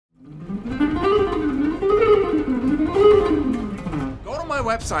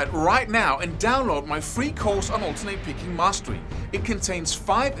my website right now and download my free course on alternate picking mastery. It contains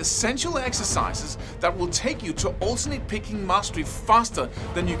 5 essential exercises that will take you to alternate picking mastery faster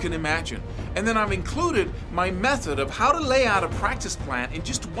than you can imagine. And then I've included my method of how to lay out a practice plan in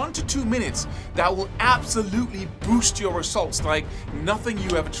just 1 to 2 minutes that will absolutely boost your results like nothing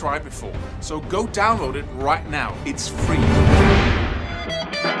you ever tried before. So go download it right now. It's free.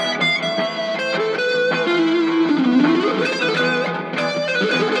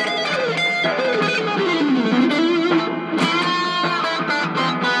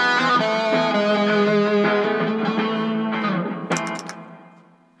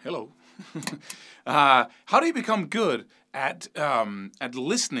 Hello. How do you become good at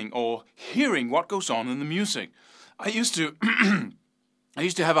listening or hearing what goes on in the music? I used to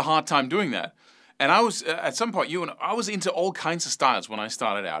have a hard time doing that. And I was at some point, I was into all kinds of styles when I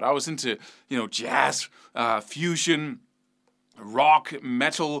started out. I was into, jazz, fusion, rock,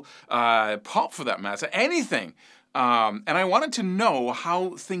 metal, pop for that matter, anything. And I wanted to know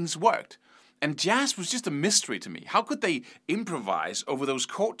how things worked. And jazz was just a mystery to me. How could they improvise over those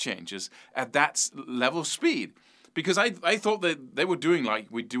chord changes at that level of speed? Because I thought that they were doing like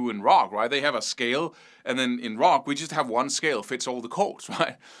we do in rock, right? They have a scale, and then in rock, we just have one scale, fits all the chords,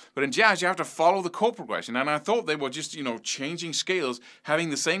 right? But in jazz, you have to follow the chord progression. And I thought they were just, changing scales,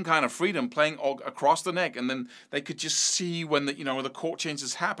 having the same kind of freedom, playing all across the neck, and then they could just see when the chord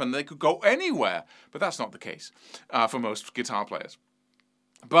changes happen. They could go anywhere. But that's not the case for most guitar players.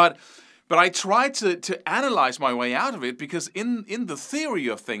 But I tried to analyze my way out of it because in the theory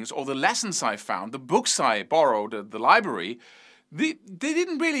of things, or the lessons I found, the books I borrowed at the library, they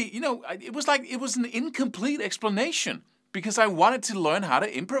didn't really, it was like it was an incomplete explanation because I wanted to learn how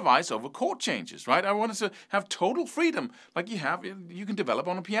to improvise over chord changes, right? I wanted to have total freedom like you can develop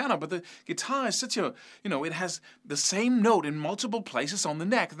on a piano, but the guitar is such a, it has the same note in multiple places on the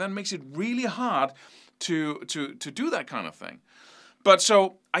neck. That makes it really hard to do that kind of thing. But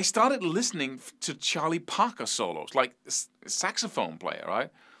so I started listening to Charlie Parker solos, like a saxophone player,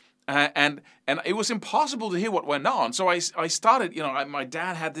 right? And it was impossible to hear what went on. So I started, my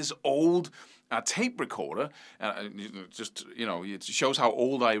dad had this old tape recorder. It shows how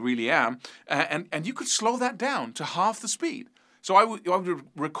old I really am. And you could slow that down to half the speed. So I would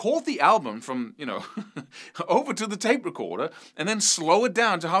record the album from, over to the tape recorder and then slow it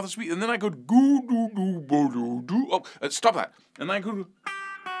down to half the speed. And then I could stop that. And I could,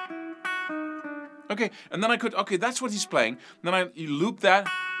 okay. And then I could, okay, that's what he's playing. And then you loop that,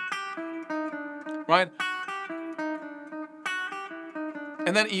 right?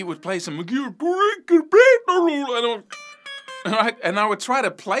 And then he would play some, right? And I would try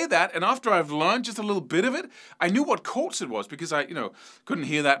to play that, and after I've learned just a little bit of it, I knew what chords it was because I, couldn't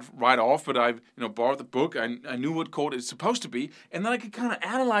hear that right off, but I, borrowed the book. I knew what chord it's supposed to be, and then I could kind of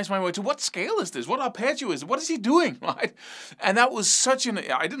analyze my way to what scale is this? What arpeggio is it? What is he doing, right? And that was I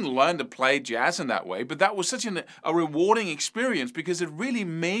didn't learn to play jazz in that way, but that was such a rewarding experience because it really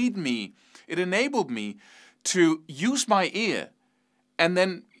it enabled me to use my ear, and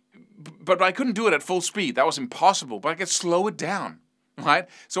then but I couldn't do it at full speed. That was impossible. But I could slow it down, right?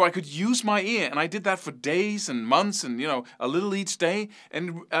 So I could use my ear, and I did that for days and months and, a little each day.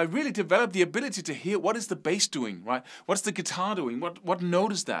 And I really developed the ability to hear what is the bass doing, right? What's the guitar doing? What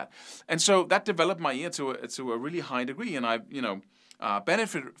note is that? And so that developed my ear to a really high degree, and I've,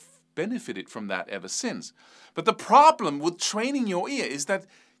 benefited from that ever since. But the problem with training your ear is that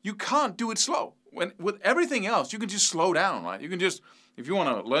you can't do it slow. With everything else, you can just slow down, right? You can just, if you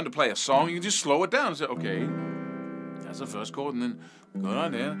want to learn to play a song, you can just slow it down and say, okay, that's the first chord, and then go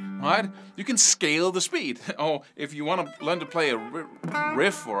down there, right? You can scale the speed. Or if you want to learn to play a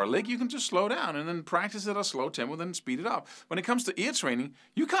riff or a lick, you can just slow down and then practice at a slow tempo, then speed it up. When it comes to ear training,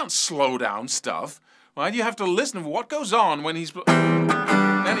 you can't slow down stuff, right? You have to listen to what goes on when he's,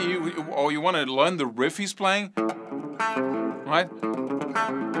 or you want to learn the riff he's playing, right?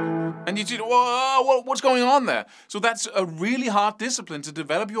 And you think, whoa, what's going on there? So that's a really hard discipline to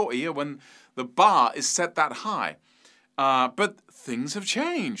develop your ear when the bar is set that high. But things have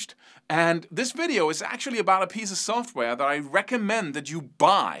changed. And this video is actually about a piece of software that I recommend that you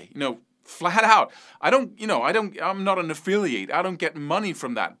buy, flat out. I'm not an affiliate. I don't get money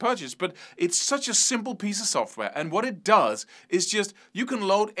from that purchase, but it's such a simple piece of software. And what it does is just, you can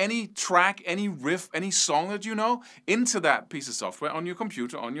load any track, any riff, any song that you know into that piece of software on your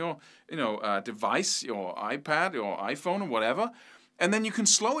computer, on your, device, your iPad, your iPhone or whatever. And then you can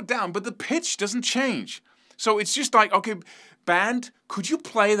slow it down, but the pitch doesn't change. So it's just like, okay, band, could you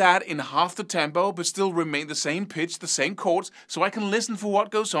play that in half the tempo but still remain the same pitch, the same chords, so I can listen for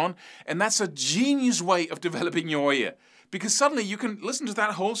what goes on? And that's a genius way of developing your ear. because suddenly you can listen to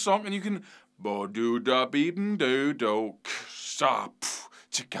that whole song and you can bo-do-da-beep-do-do, stop.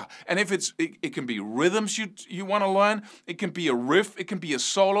 And if it can be rhythms you want to learn, it can be a riff, it can be a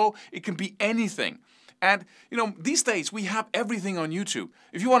solo, it can be anything. And, these days we have everything on YouTube.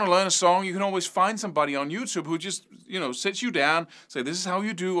 If you want to learn a song, you can always find somebody on YouTube who just, sits you down, say this is how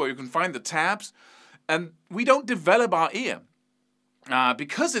you do, or you can find the tabs. And we don't develop our ear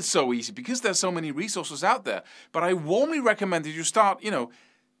because it's so easy, because there's so many resources out there. But I warmly recommend that you start,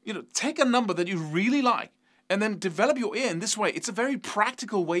 take a number that you really like, and then develop your ear in this way. It's a very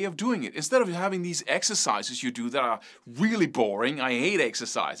practical way of doing it. Instead of having these exercises you do that are really boring. I hate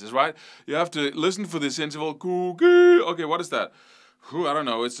exercises, right? You have to listen for this interval. Okay, what is that? I don't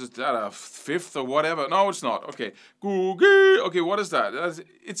know. Is that a fifth or whatever? No, it's not. Okay. Okay, what is that?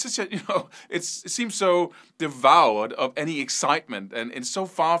 It's such a, it seems so devoured of any excitement, and it's so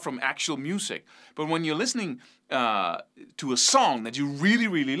far from actual music. But when you're listening to a song that you really,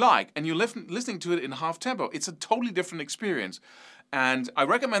 really like, and you're listening to it in half tempo, it's a totally different experience. And I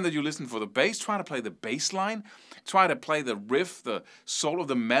recommend that you listen for the bass, try to play the bass line, try to play the riff, the solo,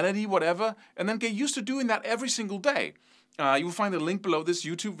 the melody, whatever, and then get used to doing that every single day. You will find the link below this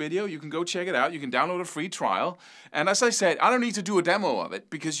YouTube video. You can go check it out. You can download a free trial. And as I said, I don't need to do a demo of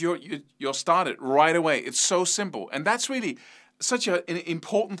it because you're started right away. It's so simple. And that's really such an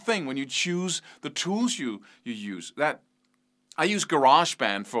important thing when you choose the tools you use. That I use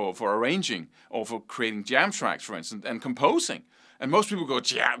GarageBand for arranging or for creating jam tracks, for instance, and composing. And most people go,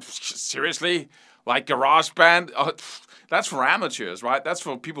 jam, seriously? Like GarageBand? Oh, that's for amateurs, right? That's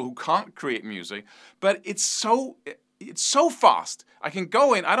for people who can't create music. But it's so fast. I can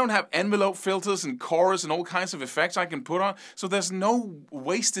go in, I don't have envelope filters and chorus and all kinds of effects I can put on, so there's no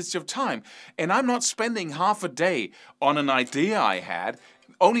wastage of time. And I'm not spending half a day on an idea I had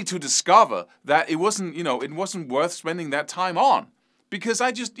only to discover that it wasn't worth spending that time on. Because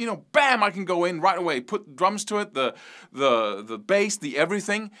I just, bam, I can go in right away, put drums to it, the bass, the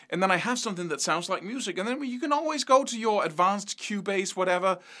everything, and then I have something that sounds like music. And then you can always go to your advanced Cubase,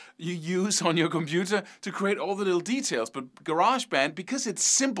 whatever you use on your computer, to create all the little details. But GarageBand, because it's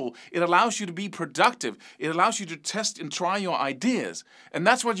simple, it allows you to be productive. It allows you to test and try your ideas. And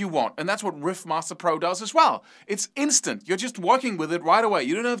that's what you want. And that's what Riff Master Pro does as well. It's instant. You're just working with it right away.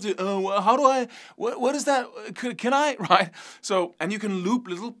 You don't have to, how do I, what is that, can I, right? So, and you can loop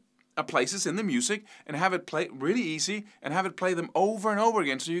little places in the music and have it play really easy and have it play them over and over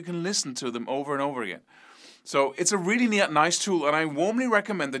again so you can listen to them over and over again. So it's a really nice tool, and I warmly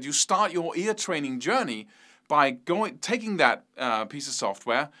recommend that you start your ear training journey by taking that piece of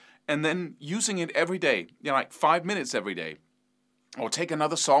software and then using it every day, like 5 minutes every day. Or take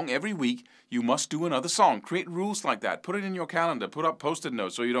another song every week. You must do another song. Create rules like that. Put it in your calendar. Put up Post-it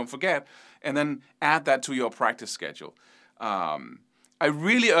notes so you don't forget, and then add that to your practice schedule. I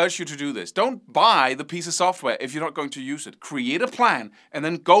really urge you to do this. Don't buy the piece of software if you're not going to use it. Create a plan and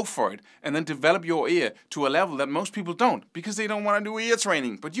then go for it, and then develop your ear to a level that most people don't, because they don't want to do ear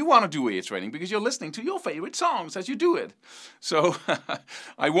training. But you want to do ear training because you're listening to your favorite songs as you do it. So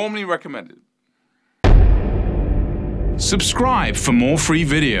I warmly recommend it. Subscribe for more free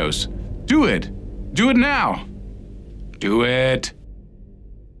videos. Do it. Do it now. Do it.